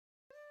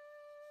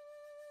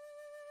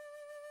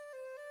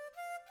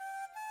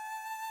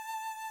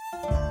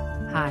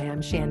Hi,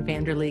 I'm Shan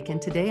Vanderleek,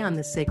 and today on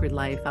This Sacred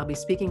Life, I'll be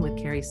speaking with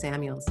Carrie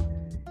Samuels,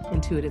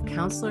 intuitive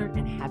counselor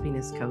and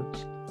happiness coach.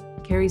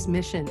 Carrie's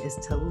mission is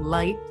to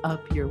light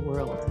up your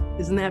world.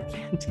 Isn't that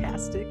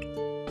fantastic?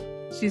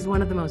 She's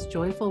one of the most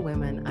joyful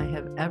women I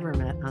have ever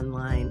met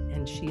online,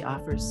 and she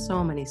offers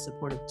so many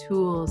supportive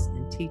tools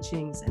and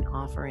teachings and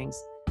offerings.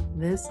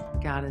 This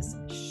goddess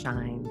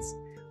shines.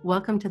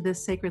 Welcome to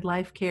This Sacred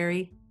Life,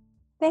 Carrie.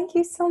 Thank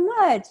you so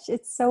much.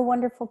 It's so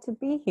wonderful to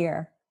be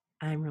here.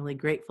 I'm really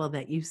grateful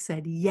that you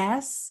said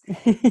yes.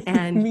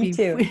 And Me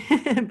too.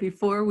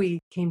 before we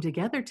came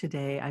together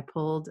today, I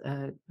pulled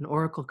an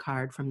oracle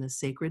card from the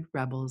Sacred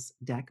Rebels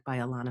deck by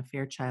Alana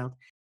Fairchild,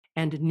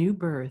 and New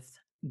Birth,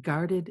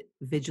 Guarded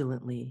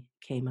Vigilantly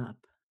came up,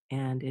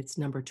 and it's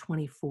number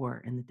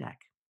 24 in the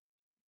deck.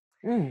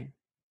 Mm.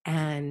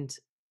 And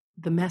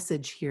the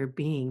message here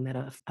being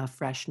that a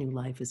fresh new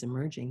life is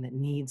emerging that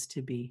needs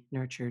to be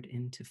nurtured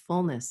into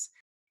fullness.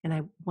 And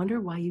I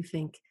wonder why you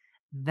think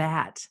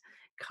that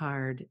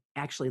card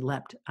actually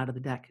leapt out of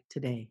the deck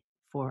today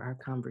for our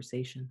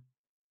conversation.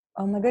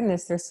 Oh my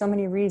goodness, there's so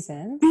many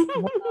reasons.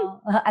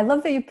 Well, I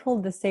love that you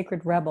pulled the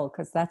Sacred Rebel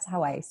because that's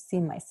how I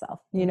see myself.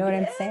 You know what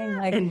I'm Yeah. saying?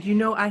 Like, And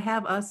I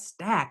have a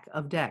stack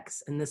of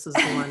decks, and this is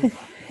the one.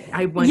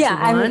 I went to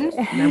yeah, one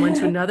and I went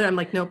to another. I'm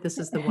like, nope, this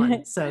is the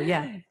one. So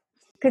yeah.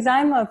 because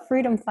I'm a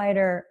freedom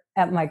fighter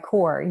at my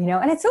core,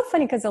 and it's so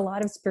funny because a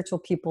lot of spiritual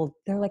people,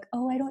 they're like,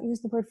 oh, I don't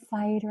use the word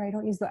fight, or I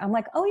don't use I'm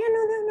like, oh yeah,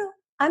 no, no.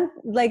 I'm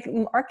like,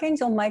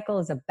 Archangel Michael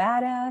is a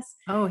badass.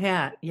 Oh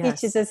yeah.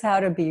 Teaches Yes. us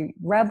how to be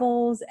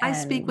rebels I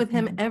speak and with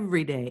him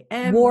every day.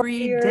 Every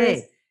warriors.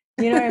 day.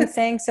 You know what I'm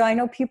saying? So I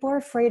know people are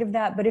afraid of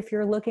that, but if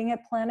you're looking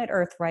at planet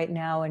Earth right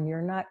now and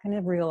you're not going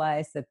to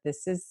realize that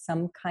this is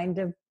some kind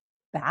of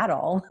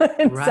battle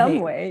in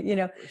some Right.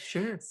 way,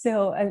 Sure.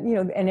 so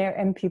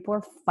and people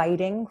are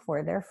fighting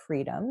for their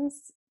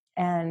freedoms,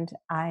 and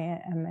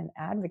I am an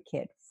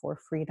advocate for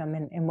freedom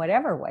in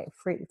whatever way.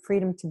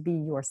 Freedom to be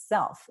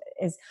yourself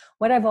is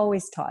what I've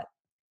always taught,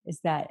 is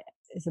that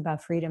is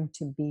about freedom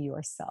to be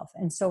yourself.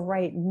 And so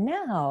right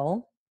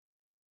now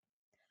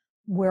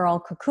we're all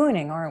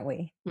cocooning, aren't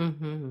we?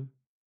 Hmm.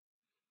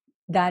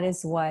 That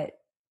is what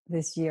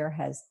this year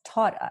has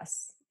taught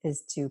us,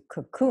 is to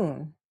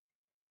cocoon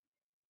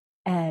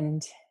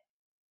and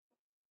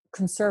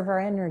conserve our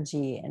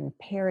energy and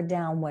pare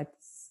down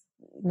what's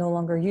no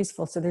longer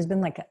useful. So there's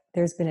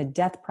been a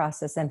death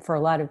process, and for a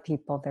lot of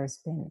people there's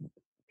been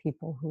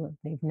people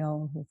they've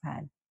known who've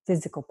had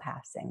physical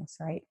passings,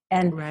 right?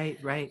 And Right,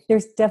 right.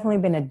 there's definitely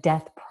been a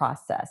death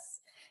process.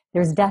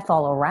 There's death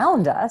all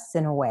around us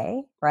in a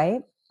way,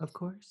 right? Of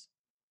course.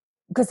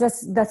 Because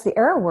that's the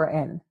era we're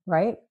in,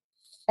 right?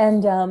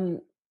 And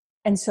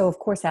so of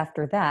course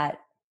after that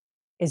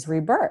is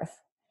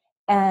rebirth.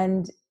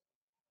 And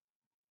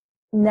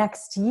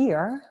next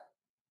year,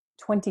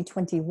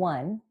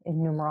 2021 in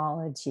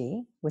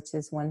numerology, which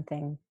is one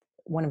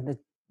of the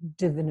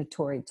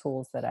divinatory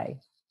tools that I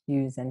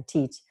use and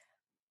teach.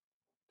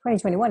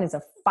 2021 is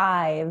a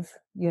 5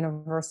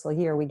 universal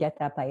year. We get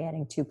that by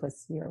adding 2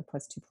 plus 0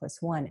 plus 2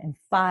 plus 1. And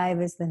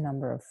 5 is the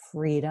number of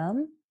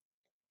freedom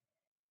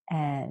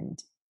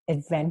and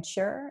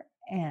adventure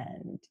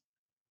and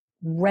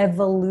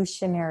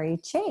revolutionary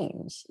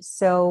change.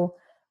 So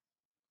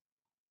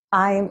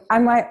right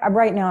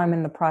now I'm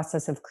in the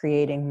process of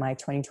creating my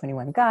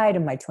 2021 guide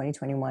and my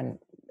 2021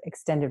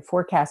 extended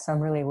forecast. So I'm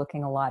really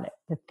looking a lot at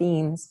the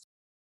themes.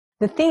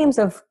 The themes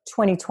of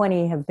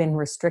 2020 have been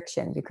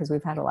restriction, because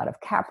we've had a lot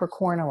of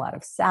Capricorn, a lot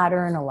of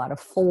Saturn, a lot of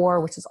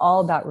 4, which is all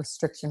about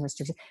restriction.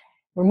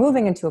 We're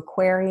moving into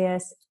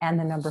Aquarius, and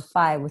the number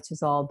 5, which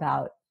is all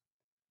about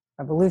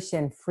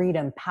revolution,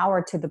 freedom,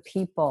 power to the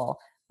people.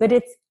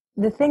 But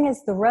the thing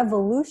is, the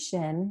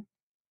revolution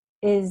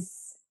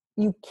is,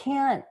 you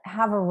can't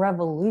have a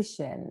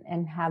revolution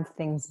and have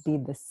things be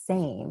the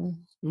same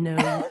No,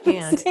 you at the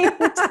can't. same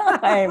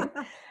time.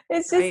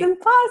 It's just Right,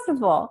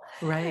 impossible.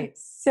 right.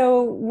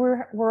 So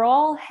we're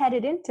all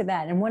headed into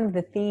that. And one of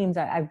the themes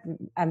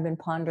I've been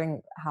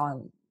pondering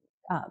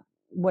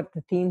what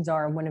the themes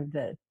are, and one of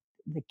the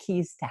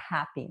keys to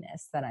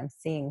happiness that I'm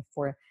seeing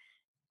for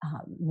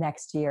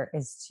next year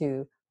is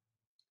to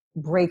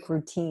break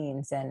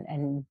routines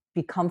and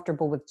be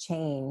comfortable with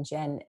change.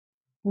 And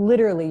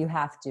literally you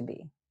have to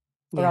be,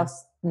 or Yeah.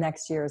 else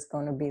next year is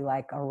going to be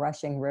like a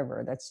rushing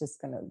river that's just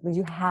going to,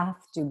 you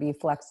have to be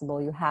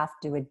flexible, you have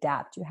to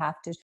adapt, you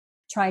have to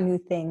try new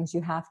things,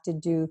 you have to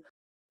do.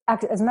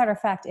 As a matter of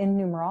fact, in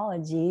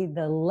numerology,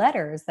 the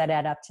letters that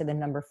add up to the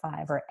number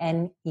 5 are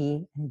N,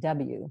 E, and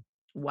W,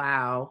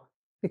 Wow.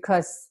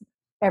 because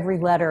every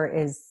letter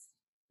is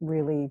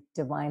really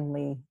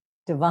divinely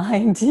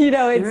divined.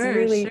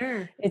 Sure,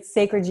 sure. It's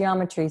sacred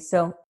geometry.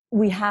 So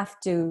we have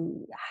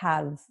to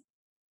have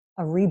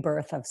a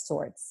rebirth of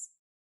sorts.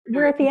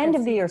 We're Sure. at the end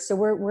of Yes. the year, so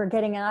we're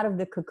getting out of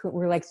the cocoon.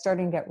 We're like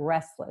starting to get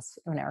restless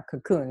in our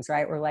cocoons,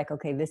 right? We're like,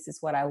 okay, this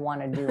is what I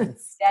want to do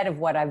instead of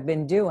what I've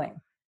been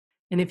doing.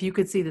 And if you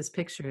could see this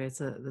picture, it's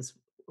this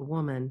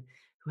woman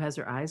who has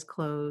her eyes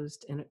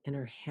closed and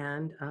her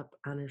hand up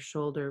on her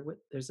shoulder.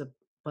 There's a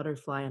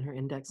butterfly on her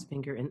index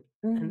finger, and,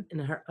 Mm. and in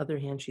her other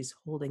hand, she's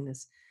holding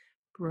this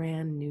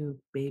brand new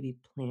baby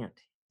plant.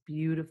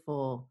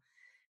 Beautiful,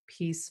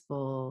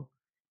 peaceful,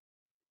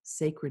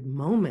 sacred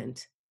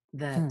moment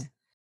that, Mm.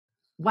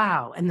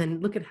 wow. And then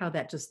look at how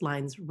that just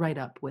lines right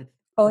up with.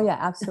 Oh yeah,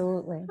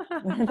 absolutely.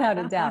 Without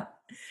a doubt.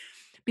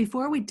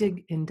 Before we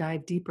dig and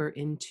dive deeper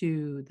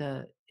into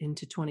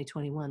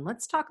 2021,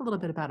 let's talk a little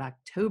bit about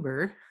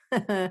October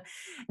Yeah.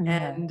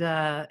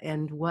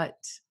 and what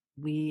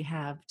we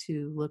have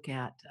to look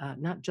at,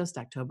 not just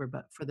October,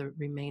 but for the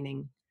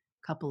remaining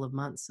couple of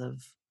months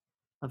of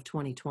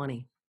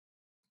 2020.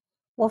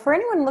 Well, for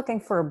anyone looking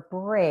for a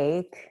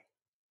break,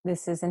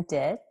 this isn't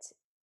it.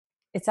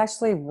 It's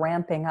actually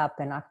ramping up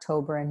in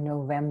October and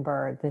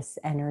November, this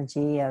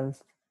energy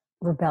of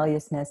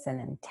rebelliousness and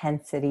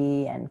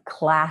intensity and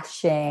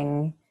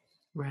clashing.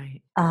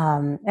 Right.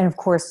 And of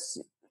course,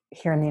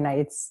 here in the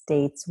United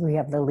States, we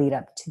have the lead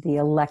up to the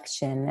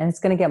election, and it's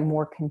going to get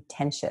more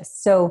contentious.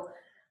 So,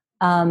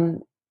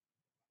 um,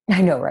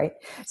 I know, right?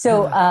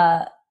 So,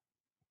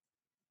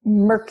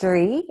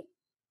 Mercury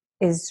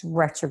is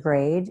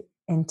retrograde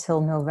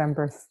until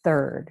November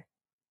 3rd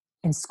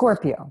in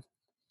Scorpio.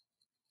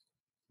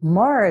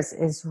 Mars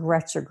is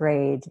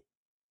retrograde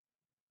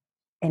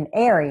in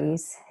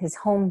Aries, his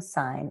home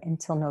sign,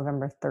 until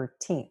November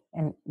 13th,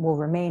 and will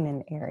remain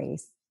in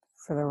Aries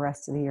for the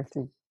rest of the year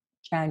through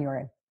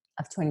January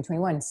of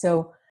 2021.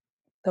 So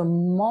the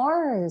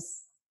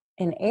Mars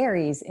in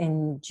Aries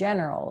in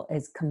general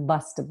is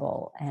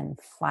combustible and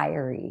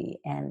fiery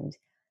and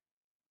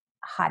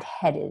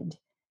hot-headed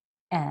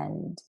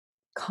and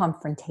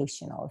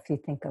confrontational. If you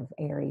think of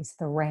Aries,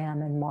 the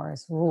ram, and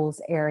Mars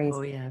rules Aries.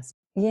 Oh, yes.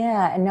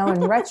 Yeah, and now in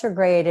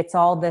retrograde, it's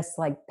all this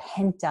like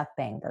pent up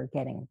anger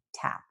getting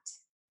tapped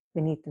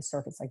beneath the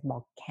surface, like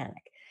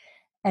volcanic.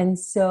 And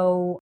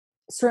so,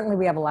 certainly,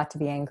 we have a lot to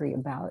be angry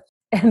about.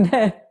 And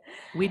then,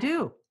 We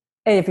do.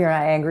 if you're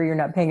not angry, you're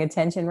not paying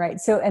attention, right?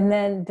 So, and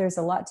then there's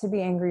a lot to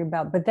be angry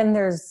about, but then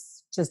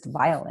there's just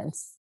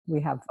violence.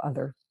 We have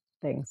other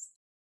things.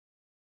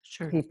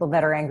 Sure. People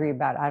that are angry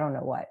about, I don't know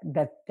what,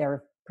 that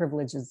their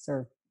privileges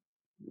are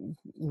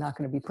not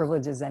going to be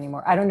privileges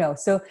anymore. I don't know.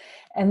 So,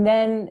 and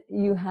then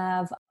you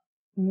have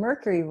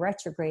Mercury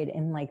retrograde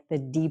in like the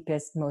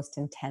deepest, most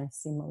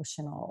intense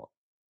emotional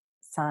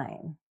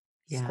sign,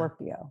 Yeah.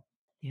 Scorpio,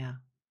 Yeah.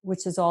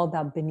 which is all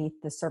about beneath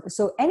the surface.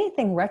 So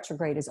anything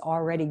retrograde is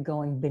already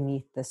going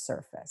beneath the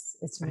surface.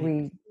 It's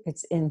Right.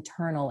 it's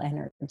internal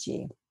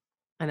energy.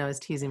 I know I was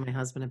teasing my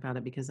husband about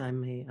it because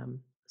I'm a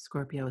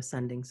Scorpio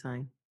ascending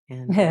sign.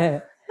 And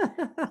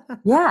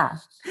Yeah.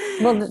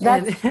 Well,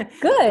 that's and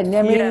good. I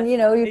yeah, mean, you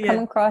come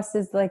yeah. across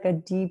as like a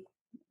deep,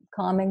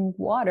 calming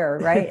water,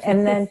 right?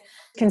 And then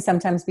can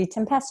sometimes be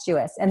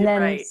tempestuous. And You're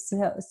then, right.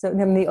 so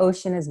then the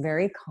ocean is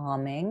very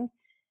calming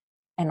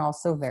and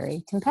also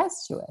very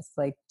tempestuous.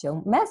 Like,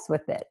 don't mess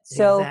with it.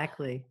 So,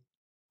 Exactly.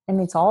 I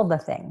mean, it's all the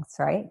things,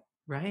 right?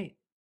 Right.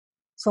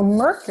 So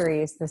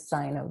Mercury is the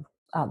sign of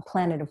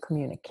planet of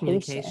communication.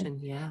 Communication.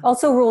 Yeah.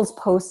 Also rules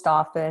post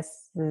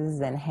offices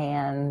and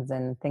hands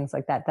and things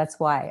like that. That's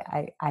why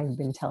I've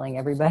been telling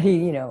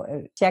everybody,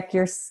 check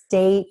your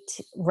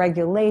state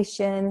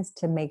regulations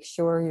to make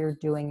sure you're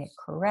doing it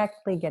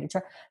correctly, get it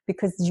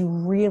because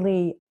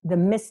the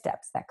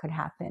missteps that could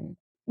happen.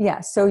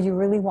 Yeah, so you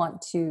really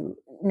want to,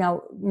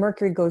 now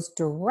Mercury goes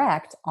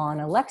direct on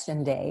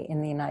election day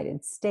in the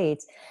United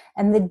States.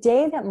 And the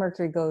day that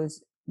Mercury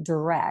goes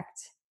direct,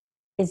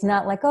 it's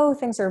not like, oh,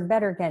 things are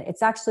better again.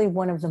 It's actually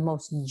one of the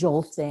most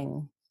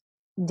jolting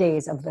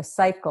days of the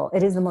cycle.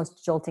 It is the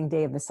most jolting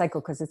day of the cycle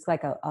because it's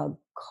like a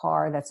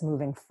car that's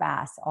moving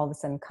fast all of a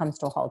sudden comes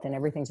to a halt and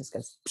everything just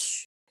goes,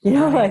 psh,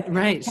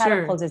 Right. Sure.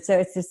 catapulted. So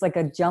it's just like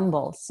a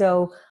jumble.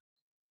 So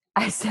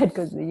I said,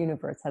 because the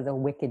universe has a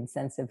wicked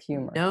sense of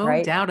humor, No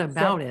right? doubt So,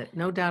 about it.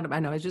 No doubt about. I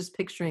know. I was just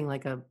picturing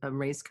like a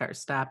race car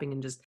stopping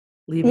and just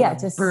leaving yeah, a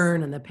just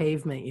burn in the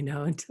pavement,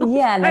 until it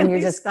yeah, and then you're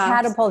finally just stops.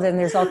 catapulted and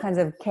there's all kinds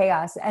of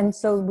chaos. And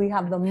so we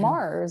have the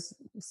Mars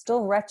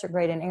still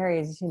retrograde in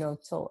Aries,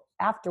 till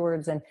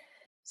afterwards. And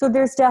so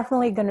there's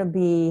definitely going to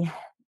be,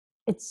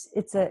 and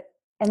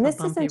A this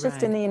bumpy isn't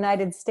just in ride. the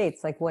United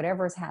States, like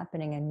whatever's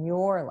happening in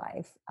your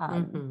life.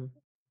 Hmm.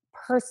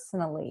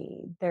 Personally,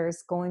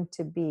 there's going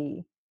to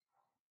be,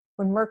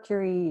 when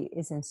Mercury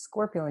is in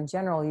Scorpio in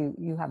general,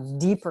 you have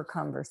deeper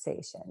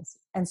conversations.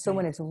 And so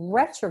when Right. it's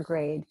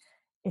retrograde,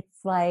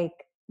 it's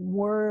like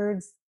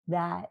words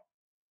that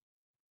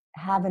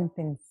haven't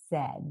been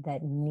said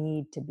that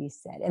need to be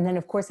said. And then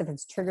of course, if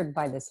it's triggered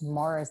by this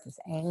Mars, this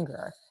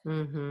anger,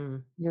 Hmm.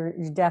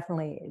 you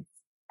definitely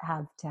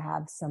have to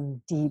have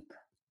some deep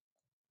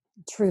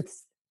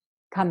truths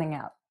coming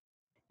out.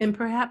 And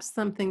perhaps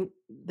something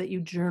that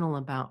you journal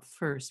about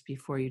first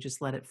before you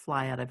just let it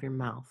fly out of your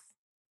mouth,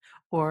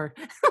 or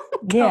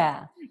count,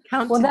 Yeah.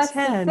 count Well, to that's the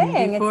 10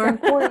 thing. It's before.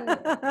 important.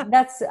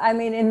 I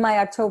mean, in my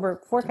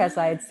October forecast,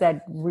 I had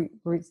said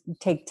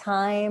take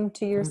time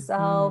to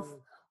yourself,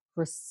 Mhm.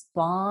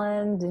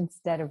 respond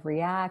instead of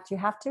react. You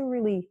have to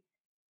really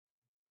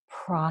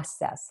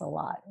process a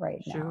lot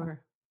right now.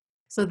 Sure.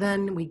 So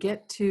then we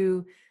get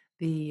to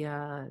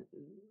the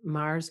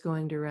Mars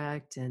going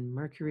direct and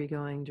Mercury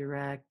going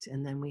direct,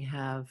 and then we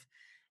have,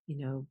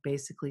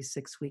 basically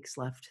 6 weeks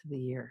left to the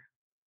year.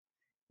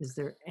 Is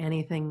there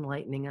anything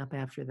lightening up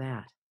after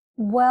that?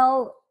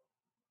 Well,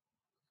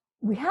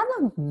 we have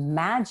a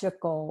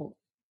magical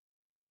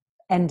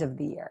end of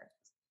the year.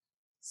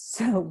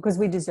 So, because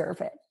we deserve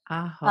it.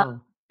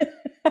 Aho.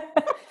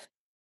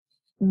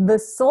 The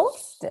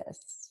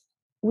solstice,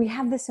 we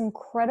have this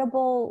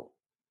incredible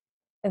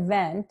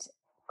event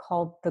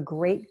called the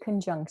Great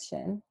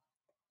Conjunction,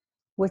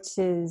 which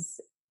is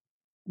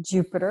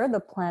Jupiter, the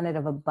planet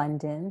of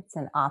abundance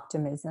and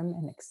optimism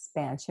and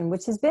expansion,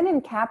 which has been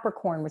in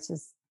Capricorn, which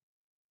is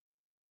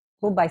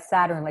ruled by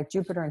Saturn. Like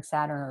Jupiter and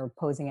Saturn are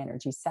opposing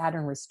energy.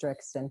 Saturn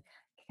restricts and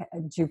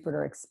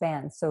Jupiter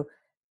expands. So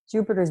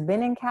Jupiter's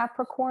been in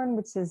Capricorn,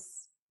 which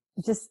is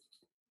just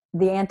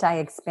the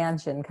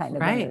anti-expansion kind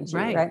of energy,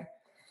 right?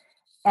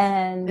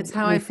 And it's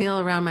how I feel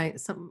around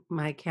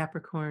my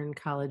Capricorn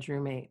college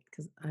roommate,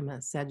 because I'm a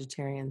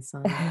Sagittarian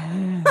sun.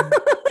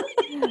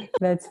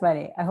 That's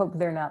funny. I hope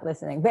they're not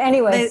listening. But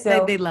anyway,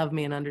 they love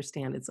me and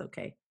understand it's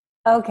okay.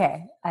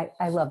 Okay,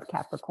 I love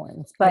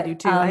Capricorns, but I do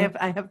too.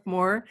 I have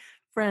more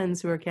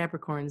friends who are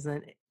Capricorns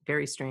than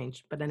very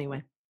strange. But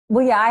anyway.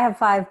 Well, yeah, I have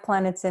 5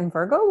 planets in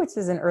Virgo, which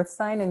is an Earth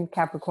sign, and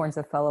Capricorn's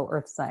a fellow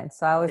Earth sign.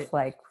 So I always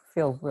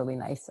feel really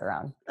nice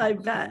around. I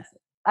bet.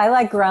 I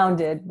like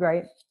grounded,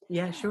 right?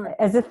 Yeah, sure.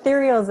 As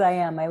ethereal as I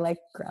am, I like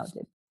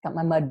grounded. Got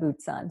my mud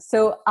boots on.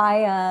 So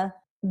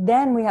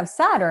then we have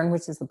Saturn,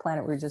 which is the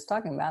planet we were just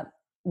talking about,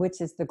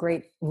 which is the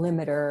great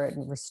limiter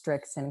and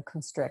restricts and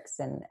constricts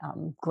and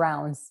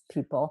grounds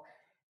people.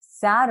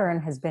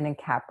 Saturn has been in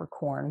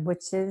Capricorn,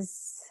 which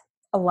is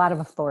a lot of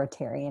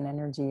authoritarian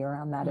energy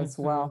around that as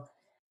well,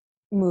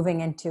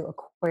 moving into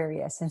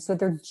Aquarius. And so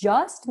they're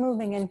just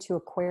moving into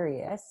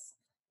Aquarius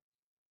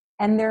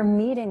and they're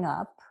meeting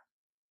up.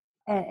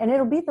 And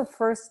it'll be the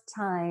first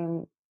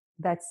time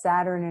that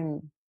Saturn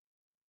and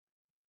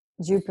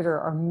Jupiter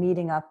are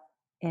meeting up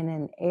in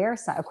an air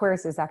sign.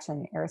 Aquarius is actually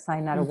an air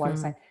sign, not a water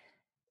sign,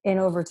 in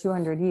over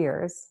 200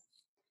 years.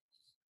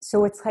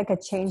 So it's like a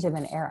change of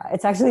an era.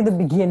 It's actually the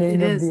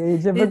beginning of the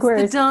age of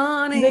Aquarius. It's the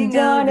dawning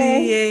of the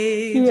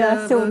age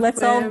of so Aquarius.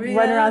 Let's all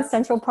run around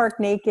Central Park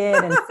naked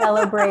and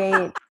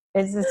celebrate.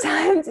 It's the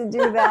time to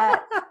do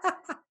that.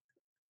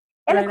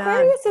 And right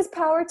Aquarius is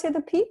power to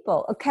the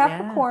people. A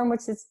Capricorn,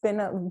 which has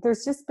been,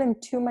 there's just been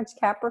too much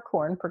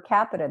Capricorn per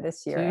capita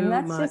this year. And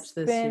that's just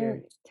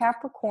been,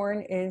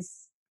 Capricorn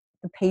is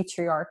the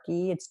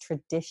patriarchy, it's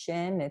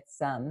tradition, it's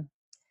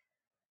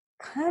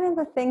kind of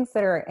the things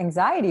that are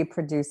anxiety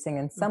producing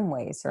in some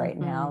ways right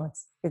now.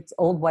 It's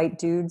old white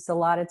dudes a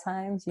lot of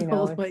times,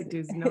 Old white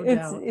dudes, no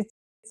doubt.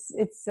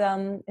 It's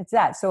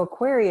that. So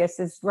Aquarius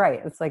is right.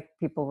 It's like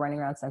people running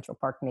around Central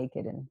Park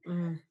naked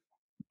and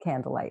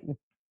candlelight and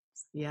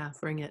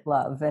bring it.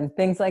 Love and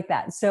things like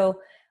that. So,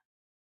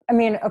 I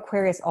mean,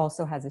 Aquarius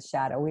also has a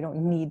shadow. We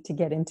don't need to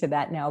get into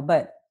that now,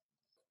 but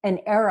an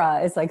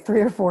era is like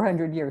 300 or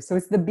 400 years. So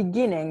it's the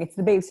beginning. It's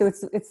the baby. So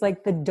it's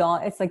like the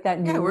dawn. It's like that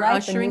new life. We're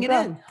ushering it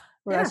in.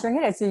 We're ushering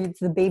it in. So it's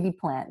the baby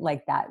plant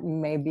like that.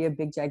 May be a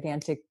big,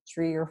 gigantic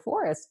tree or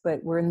forest,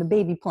 but we're in the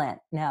baby plant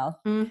now.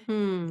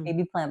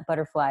 Baby plant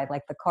butterfly,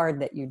 like the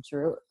card that you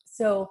drew.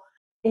 So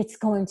it's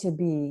going to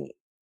be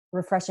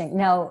refreshing.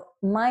 Now,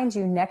 mind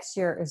you, next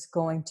year is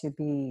going to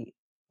be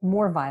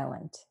more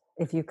violent,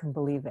 if you can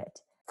believe it,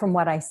 from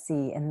what I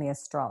see in the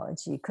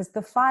astrology, because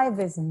the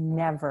 5 is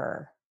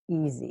never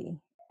easy.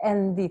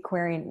 And the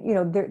Aquarian,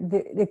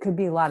 there could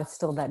be a lot of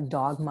still that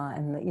dogma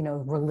and,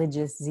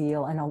 religious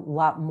zeal and a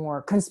lot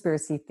more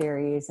conspiracy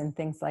theories and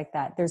things like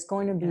that. There's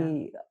going to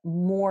be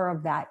more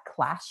of that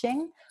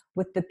clashing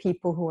with the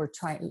people who are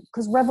trying,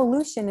 because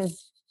revolution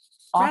is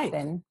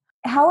often,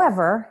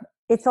 however,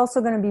 it's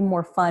also going to be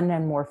more fun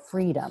and more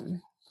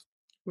freedom.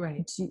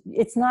 Right.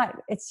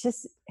 It's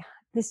just,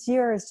 this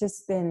year has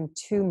just been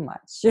too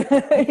much.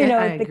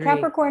 The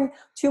Capricorn,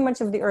 too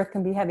much of the earth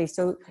can be heavy.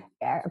 So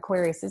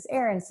Aquarius is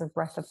air and it's a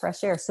breath of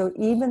fresh air. So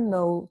even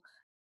though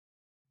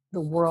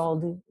the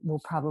world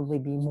will probably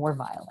be more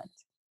violent,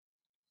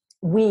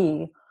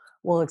 we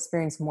will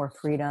experience more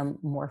freedom,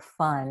 more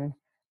fun,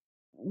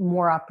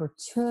 more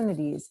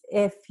opportunities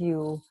if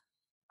you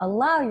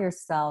allow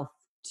yourself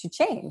to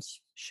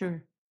change.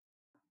 Sure.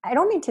 I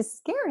don't mean to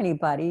scare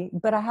anybody,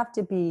 but I have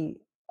to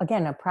be,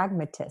 again, a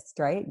pragmatist,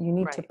 right? You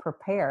need to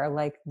prepare.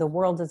 Like the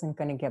world isn't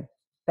going to get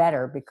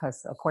better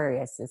because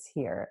Aquarius is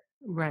here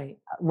right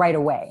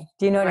away.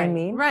 Do you know what I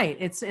mean? Right.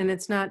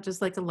 It's not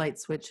just like a light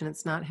switch, and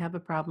it's not have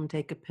a problem,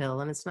 take a pill,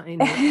 and it's not.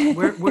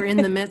 We're in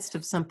the midst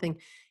of something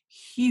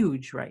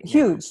huge right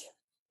now.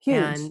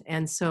 Huge.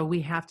 And so we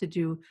have to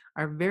do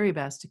our very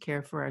best to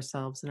care for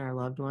ourselves and our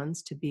loved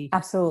ones, to be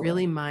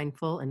really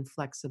mindful and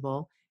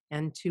flexible,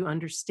 and to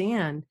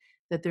understand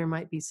that there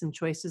might be some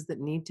choices that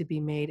need to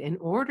be made in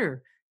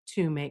order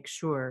to make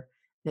sure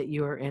that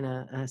you're in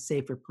a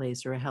safer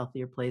place or a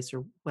healthier place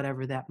or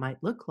whatever that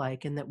might look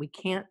like, and that we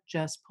can't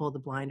just pull the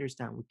blinders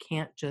down. We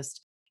can't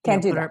just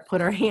put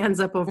our hands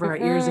up over our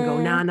ears and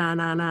go, nah,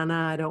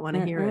 I don't want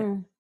to hear it.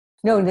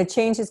 No, the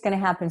change is going to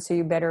happen, so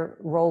you better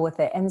roll with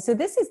it. And so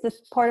this is the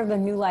part of the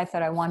new life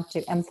that I want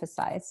to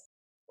emphasize.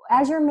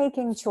 As you're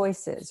making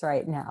choices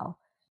right now,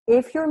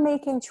 if you're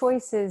making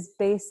choices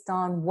based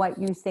on what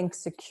you think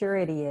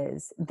security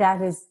is,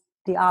 that is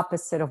the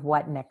opposite of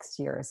what next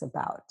year is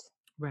about.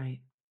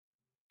 Right.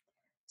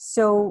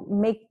 So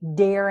make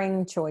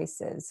daring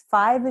choices.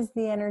 5 is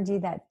the energy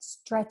that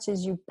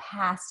stretches you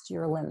past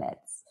your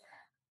limits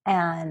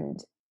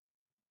and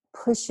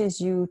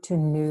pushes you to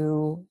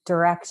new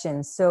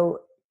directions. So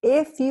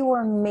if you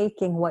are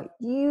making what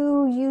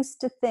you used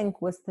to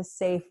think was the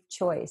safe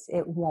choice,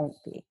 it won't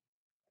be.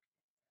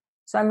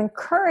 So I'm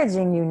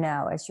encouraging you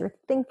now, as you're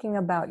thinking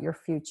about your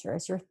future,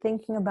 as you're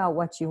thinking about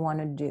what you want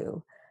to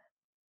do,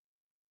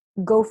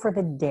 go for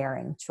the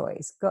daring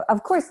choice. Go,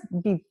 of course,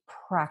 be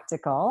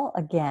practical.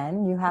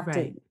 Again, you have to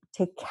Right.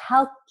 take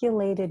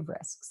calculated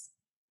risks.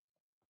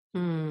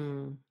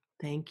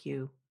 Thank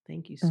you.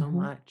 Thank you so Mm-hmm.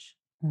 much.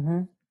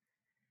 Mm-hmm.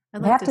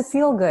 I'd They like have to, to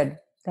feel good.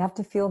 They have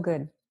to feel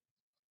good.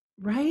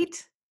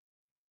 right?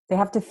 They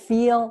have to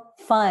feel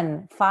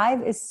fun.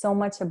 5 is so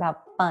much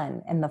about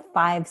fun and the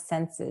 5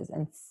 senses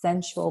and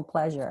sensual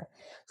pleasure.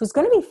 So it's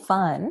going to be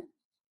fun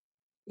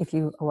if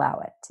you allow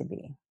it to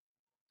be.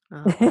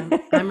 Oh,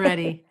 I'm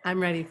ready. I'm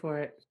ready for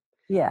it.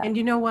 Yeah. And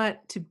you know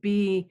what?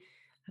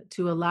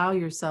 To allow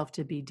yourself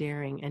to be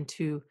daring and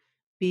to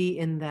be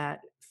in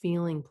that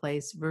feeling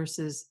place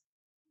versus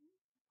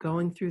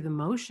going through the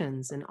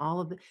motions and all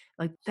of the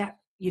like that.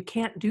 You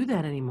can't do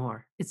that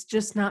anymore. It's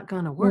just not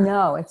going to work.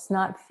 No, it's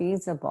not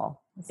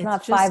feasible. It's It's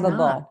not just not.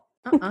 fiveable.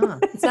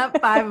 It's not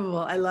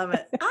fiveable. I love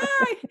it.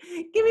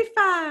 Give me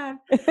 5.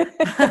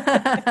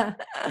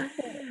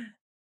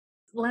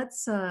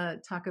 Let's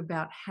talk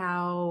about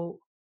how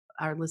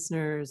our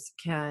listeners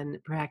can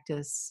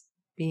practice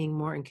being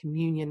more in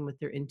communion with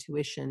their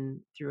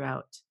intuition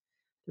throughout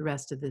the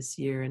rest of this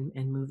year and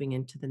moving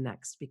into the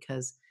next,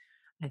 because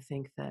I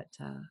think that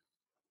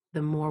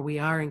the more we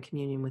are in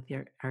communion with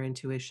our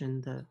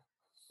intuition, the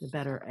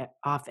better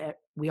off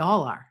we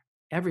all are.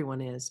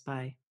 Everyone is,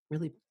 by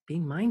really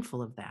being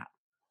mindful of that.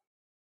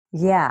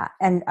 Yeah.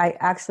 And I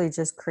actually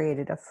just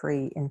created a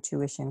free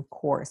intuition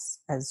course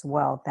as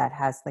well that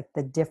has like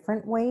the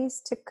different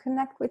ways to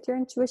connect with your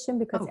intuition,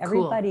 because Oh,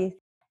 cool.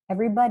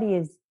 everybody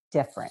is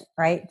different,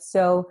 right?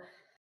 So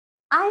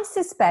I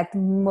suspect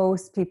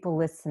most people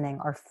listening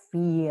are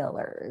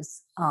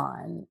feelers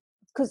on,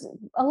 because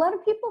a lot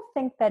of people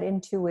think that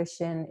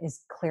intuition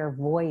is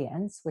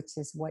clairvoyance, which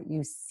is what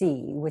you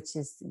see, which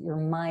is your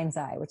mind's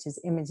eye, which is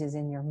images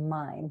in your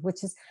mind,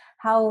 which is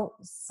how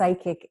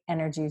psychic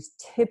energy is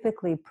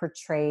typically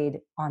portrayed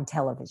on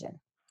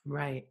television.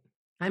 Right.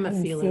 I'm a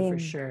And feeler for seeing,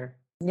 sure.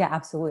 yeah,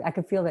 absolutely. I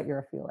could feel that you're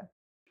a feeler.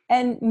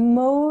 And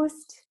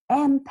most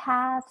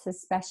empaths,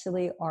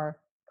 especially, are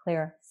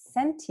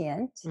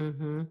clairsentient,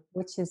 Mm-hmm.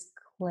 which is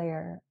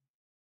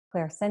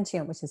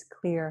clairsentient, which is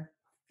clear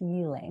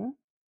feeling,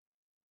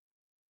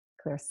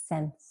 clear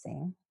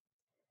sensing.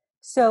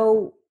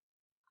 So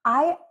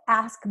I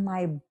ask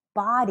my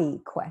body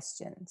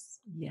questions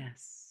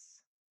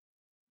Yes.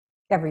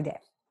 every day,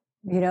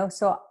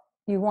 so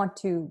you want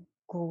to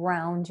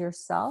ground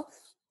yourself.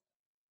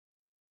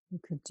 You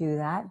could do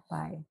that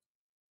by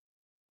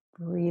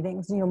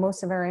breathing.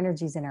 Most of our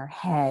energy is in our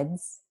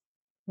heads.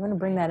 You want to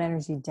bring Right. that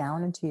energy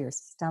down into your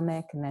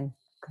stomach and then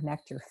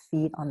connect your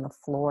feet on the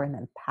floor and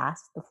then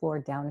pass the floor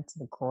down into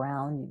the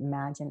ground. You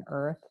imagine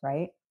earth,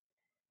 right?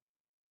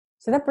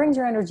 So that brings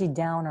your energy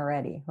down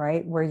already,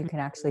 right? Where you can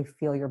actually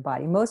feel your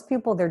body. Most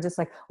people, they're just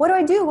like, what do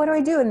I do? What do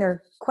I do? And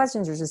their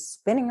questions are just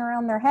spinning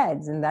around their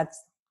heads. And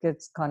that's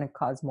going to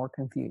cause more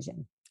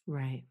confusion.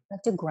 Right. You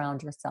have to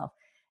ground yourself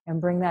and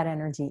bring that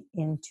energy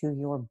into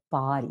your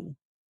body.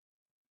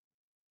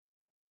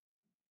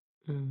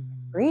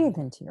 Breathe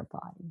into your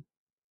body.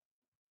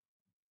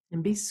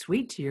 And be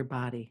sweet to your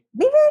body.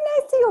 Be very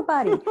nice to your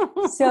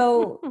body.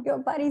 So your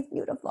body's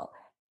beautiful.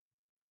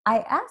 I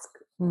ask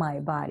my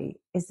body,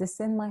 is this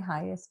in my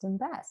highest and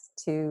best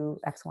to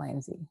X, Y,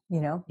 and Z,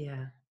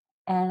 Yeah.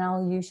 And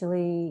I'll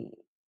usually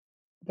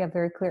get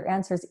very clear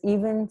answers,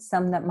 even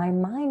some that my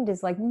mind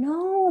is like,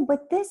 no,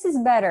 but this is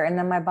better. And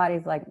then my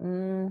body's like,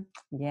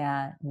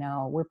 yeah,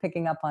 no, we're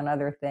picking up on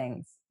other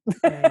things.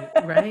 Right.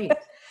 Right.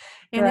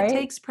 And it Right?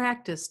 takes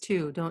practice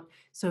too.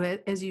 So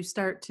as you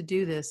start to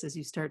do this, as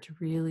you start to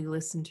really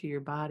listen to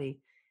your body,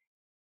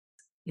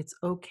 it's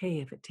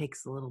okay if it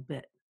takes a little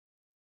bit.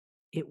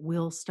 It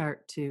will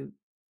start to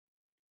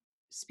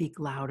speak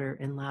louder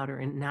and louder,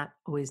 and not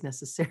always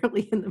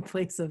necessarily in the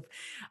place of,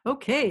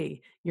 okay,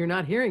 you're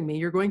not hearing me,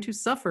 you're going to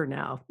suffer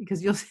now,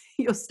 because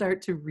you'll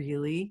start to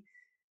really,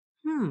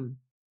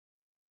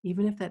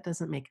 even if that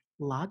doesn't make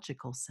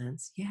logical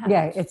sense. Yeah,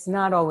 Yeah, it's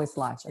not always it's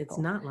logical.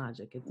 not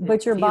logic. It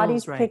But your feels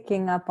body's right.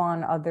 picking up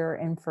on other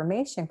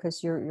information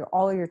because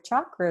all your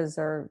chakras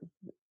are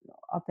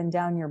up and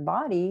down your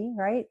body,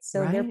 right?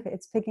 So Right.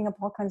 it's picking up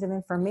all kinds of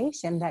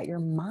information that your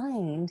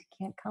mind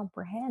can't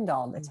comprehend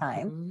all the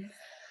time. Mhm.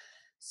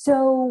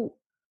 So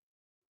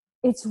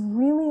it's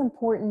really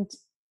important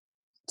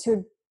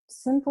to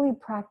simply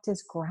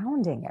practice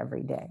grounding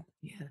every day.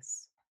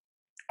 Yes.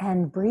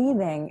 and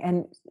breathing.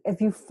 And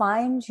if you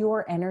find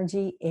your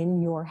energy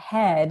in your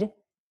head,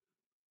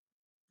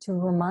 to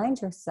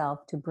remind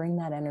yourself to bring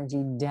that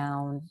energy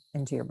down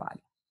into your body.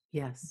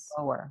 Yes.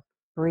 Lower,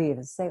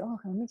 breathe, say, oh,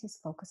 let me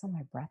just focus on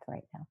my breath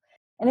right now.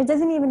 And it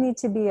doesn't even need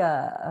to be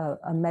a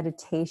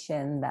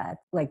meditation that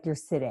like you're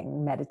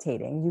sitting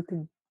meditating. You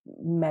could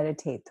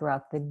meditate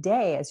throughout the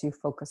day as you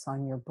focus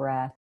on your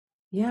breath.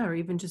 Yeah, or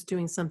even just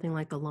doing something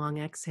like a long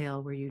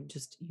exhale where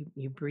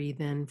you breathe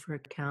in for a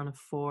count of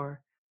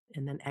 4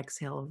 and then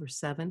exhale over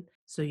 7.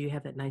 So you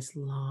have that nice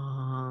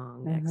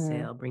long Mm-hmm.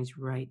 exhale, brings you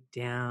right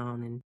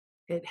down, and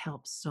it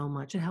helps so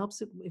much. It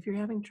helps if you're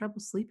having trouble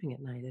sleeping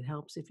at night. It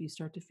helps if you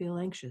start to feel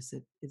anxious.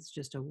 It's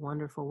just a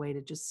wonderful way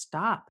to just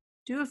stop.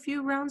 Do a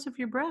few rounds of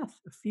your breath,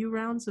 a few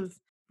rounds of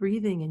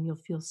breathing, and you'll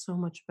feel so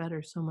much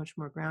better, so much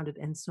more grounded,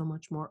 and so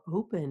much more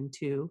open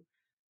to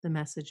the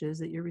messages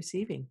that you're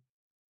receiving.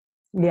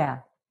 Yeah,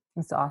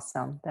 it's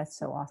awesome. That's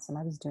so awesome.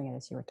 I was doing it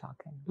as you were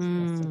talking. It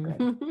feels so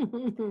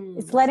good.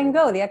 It's Mm. letting So,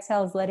 go. The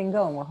exhale is letting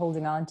go, and we're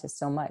holding on to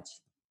so much.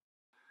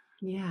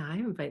 yeah, I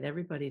invite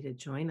everybody to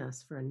join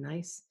us for a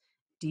nice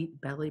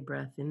deep belly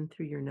breath in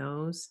through your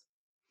nose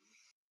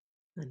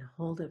and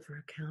hold it for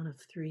a count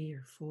of 3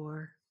 or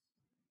 4.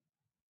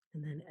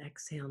 And then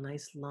exhale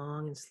nice,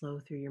 long, and slow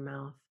through your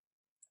mouth.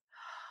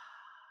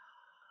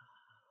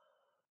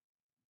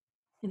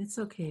 And it's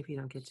okay if you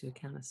don't get to a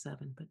count of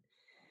 7, but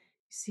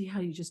you see how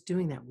you just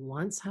doing that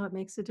once, how it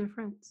makes a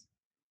difference?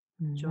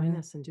 Join Mm-hmm.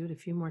 us and do it a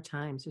few more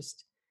times.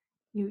 Just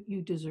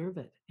you deserve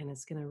it, and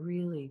it's going to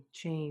really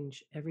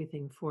change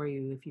everything for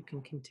you if you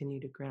can continue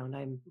to ground.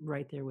 I'm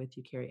right there with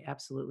you, Carrie.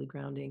 Absolutely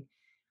grounding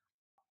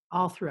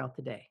all throughout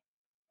the day.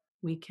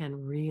 We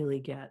can really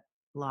get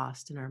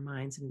lost in our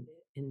minds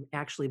and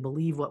actually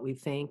believe what we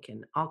think,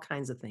 and all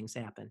kinds of things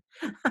happen.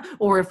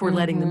 Or if we're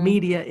letting the Mm-hmm.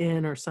 media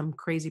in, or some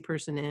crazy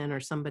person in, or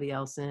somebody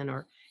else in,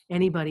 or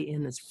anybody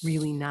in that's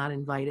really not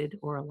invited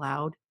or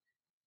allowed,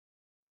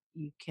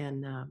 you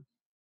can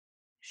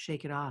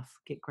shake it off,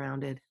 get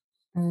grounded,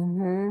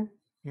 Mm-hmm.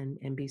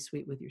 and be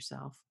sweet with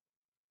yourself.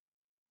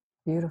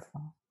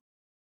 Beautiful.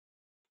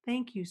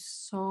 Thank you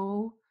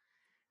so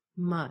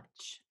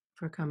much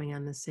for coming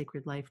on this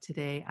Sacred Life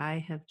today. I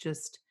have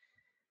just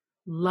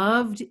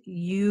loved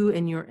you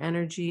and your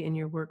energy and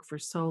your work for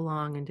so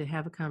long, and to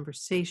have a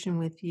conversation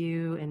with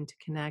you and to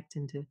connect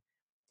and to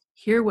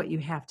hear what you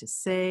have to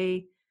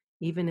say,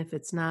 even if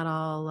it's not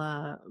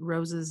all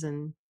roses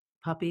and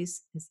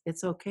puppies.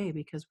 It's okay,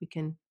 because we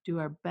can do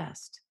our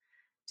best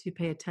to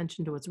pay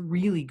attention to what's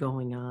really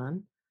going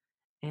on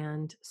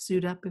and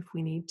suit up if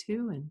we need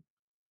to, and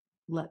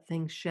let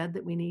things shed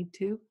that we need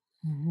to.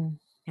 Mm-hmm.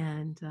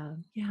 And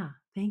yeah,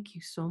 thank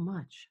you so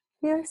much.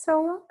 You're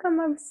so welcome.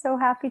 I'm so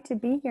happy to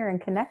be here and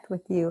connect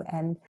with you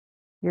and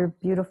your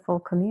beautiful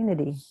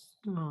community.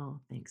 Oh,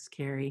 thanks,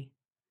 Carrie.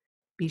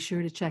 Be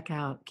sure to check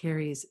out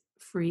Carrie's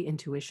free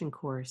intuition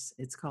course.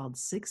 It's called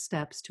 6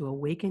 Steps to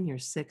Awaken Your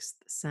Sixth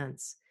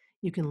Sense.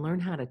 You can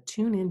learn how to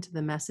tune into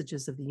the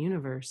messages of the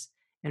universe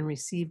and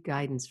receive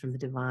guidance from the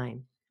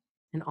divine.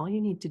 And all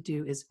you need to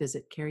do is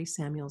visit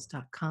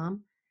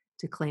carriesamuels.com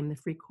to claim the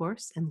free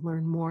course and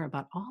learn more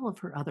about all of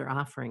her other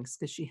offerings,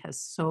 because she has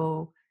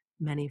so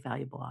many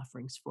valuable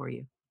offerings for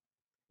you.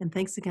 And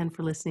thanks again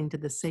for listening to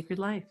The Sacred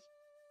Life.